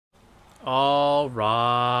All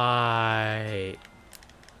right.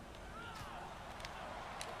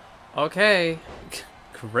 Okay.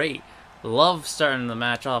 Great. Love starting the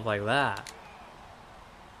match off like that.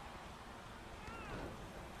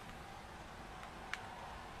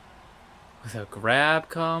 With a grab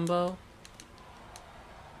combo?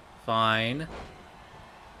 Fine.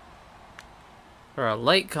 Or a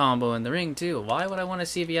light combo in the ring too. Why would I want to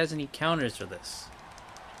see if he has any counters for this?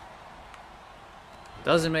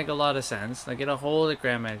 Doesn't make a lot of sense. I get a hold of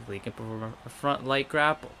Grand Magic League and perform a front light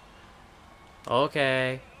grapple.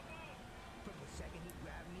 Okay. From the second he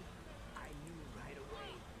grabbed me, I knew right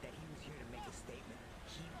away that he was here to make a statement.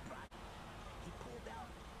 He pulled out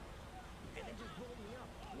and then just rolled me up.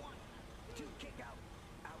 1, 2, kick out.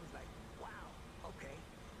 I was like, wow, okay.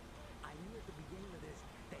 I knew at the beginning of this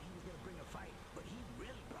that he was gonna bring a fight, but he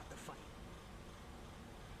really brought the fight.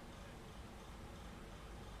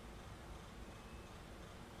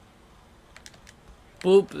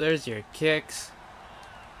 Boop, there's your kicks.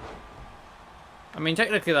 I mean,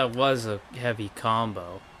 technically that was a heavy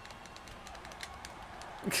combo.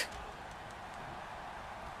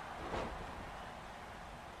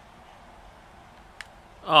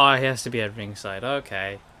 Oh, he has to be at ringside.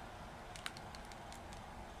 Okay.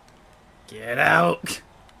 Get out!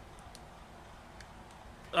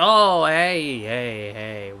 Oh,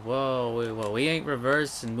 hey. Whoa. We ain't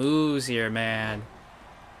reversing moves here, man.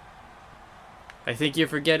 I think you're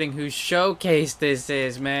forgetting whose showcase this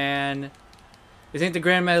is, man. This ain't the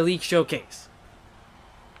Grand Malik showcase.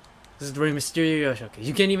 This is the Rey Mysterio showcase.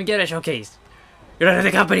 You can't even get a showcase. You're not in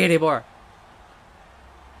the company anymore.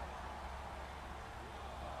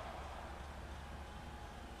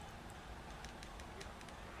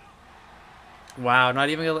 Wow, not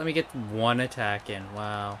even gonna let me get one attack in.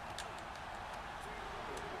 Wow.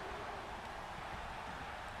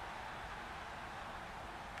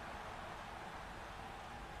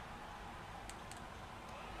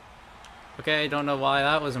 Okay, don't know why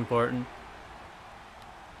that was important.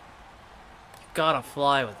 You gotta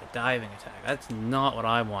fly with a diving attack. That's not what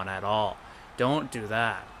I want at all. Don't do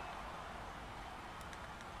that.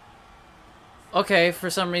 Okay, for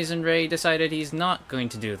some reason Ray decided he's not going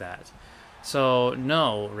to do that. So,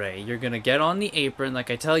 no, Ray, you're gonna get on the apron like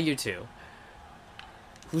I tell you to.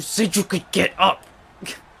 Who said you could get up?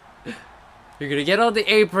 You're gonna get on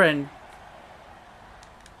the apron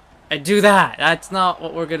and do that. That's not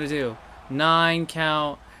what we're gonna do. 9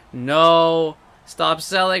 count. No. Stop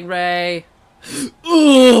selling, Ray.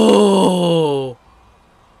 Ooh.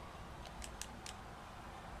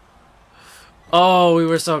 Oh, we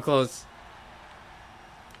were so close.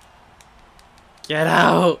 Get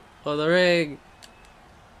out of the ring.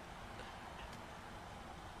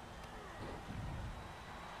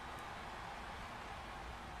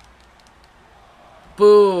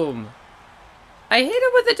 Boom. I hit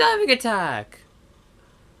him with a diving attack.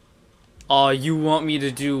 Oh, you want me to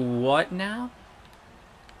do what now?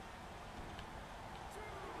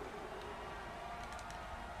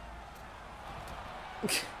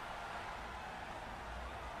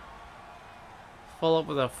 Follow up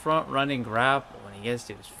with a front running grapple when he gets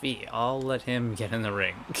to his feet. I'll let him get in the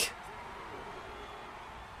ring.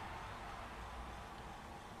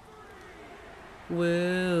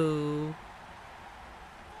 Whoa.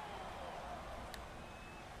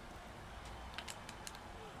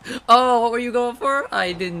 Oh, what were you going for?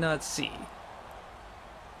 I did not see.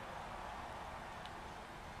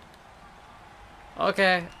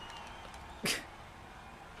 Okay. This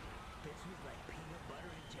was like peanut butter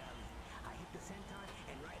and jelly. I hit the senton,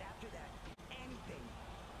 and right after that, anything.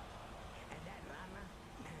 And that Rana,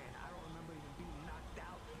 man, I don't remember even being knocked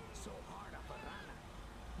out so hard off a Rana.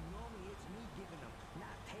 Normally it's me giving them,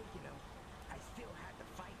 not taking them. I still had to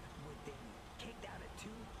fight with them. Kicked out at 2,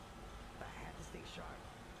 but I had to stay sharp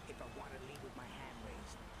if I wanted to leave with my hand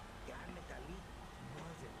raised. Gran Metalik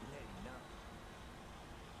wasn't letting up.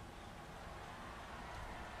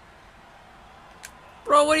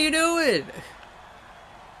 Bro, what are you doing?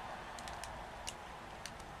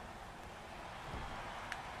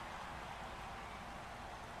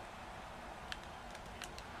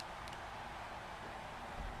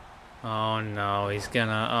 Oh no, he's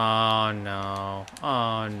gonna... Oh no.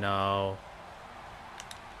 Oh no.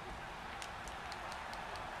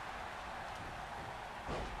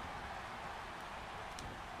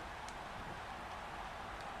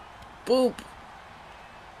 Boop.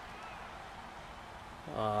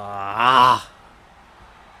 Ah.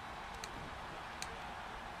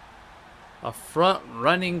 A front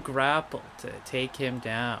running grapple to take him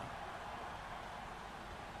down.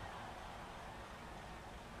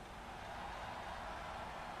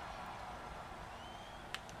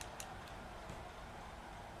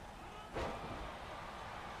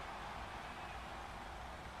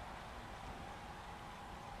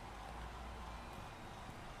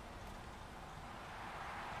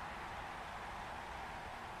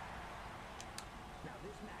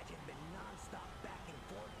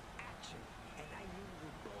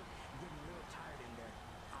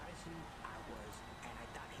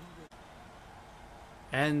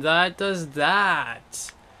 And that does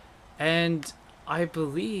that. And I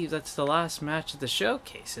believe that's the last match of the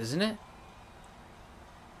showcase, isn't it?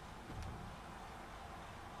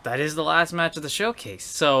 That is the last match of the showcase.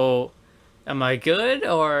 So, am I good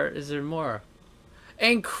or is there more?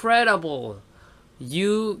 Incredible!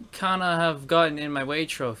 You kind of have gotten in my way,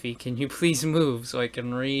 trophy. Can you please move so I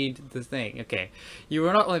can read the thing? Okay. You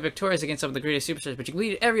were not only victorious against some of the greatest superstars, but you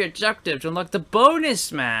completed every objective to unlock the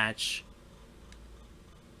bonus match.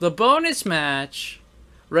 The bonus match!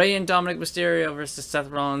 Rey and Dominic Mysterio versus Seth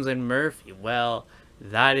Rollins and Murphy. Well,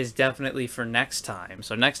 that is definitely for next time.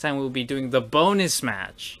 So next time we'll be doing the bonus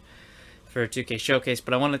match for 2K Showcase.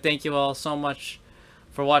 But I want to thank you all so much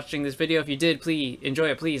for watching this video. If you did, please enjoy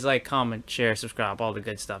it. Please like, comment, share, subscribe, all the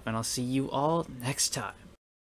good stuff. And I'll see you all next time.